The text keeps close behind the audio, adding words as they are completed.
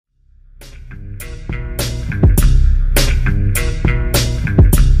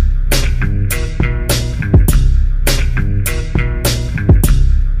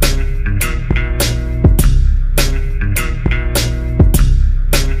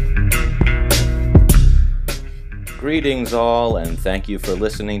Greetings all, and thank you for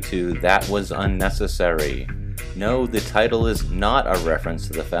listening to That Was Unnecessary. No, the title is not a reference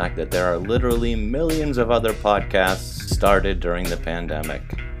to the fact that there are literally millions of other podcasts started during the pandemic.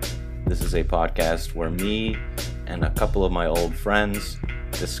 This is a podcast where me and a couple of my old friends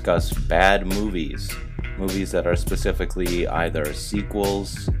discuss bad movies. Movies that are specifically either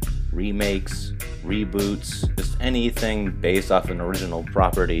sequels, remakes, reboots, just anything based off an original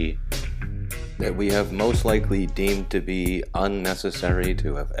property that we have most likely deemed to be unnecessary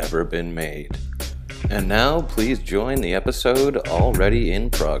to have ever been made. And now, please join the episode already in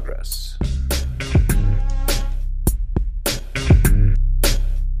progress.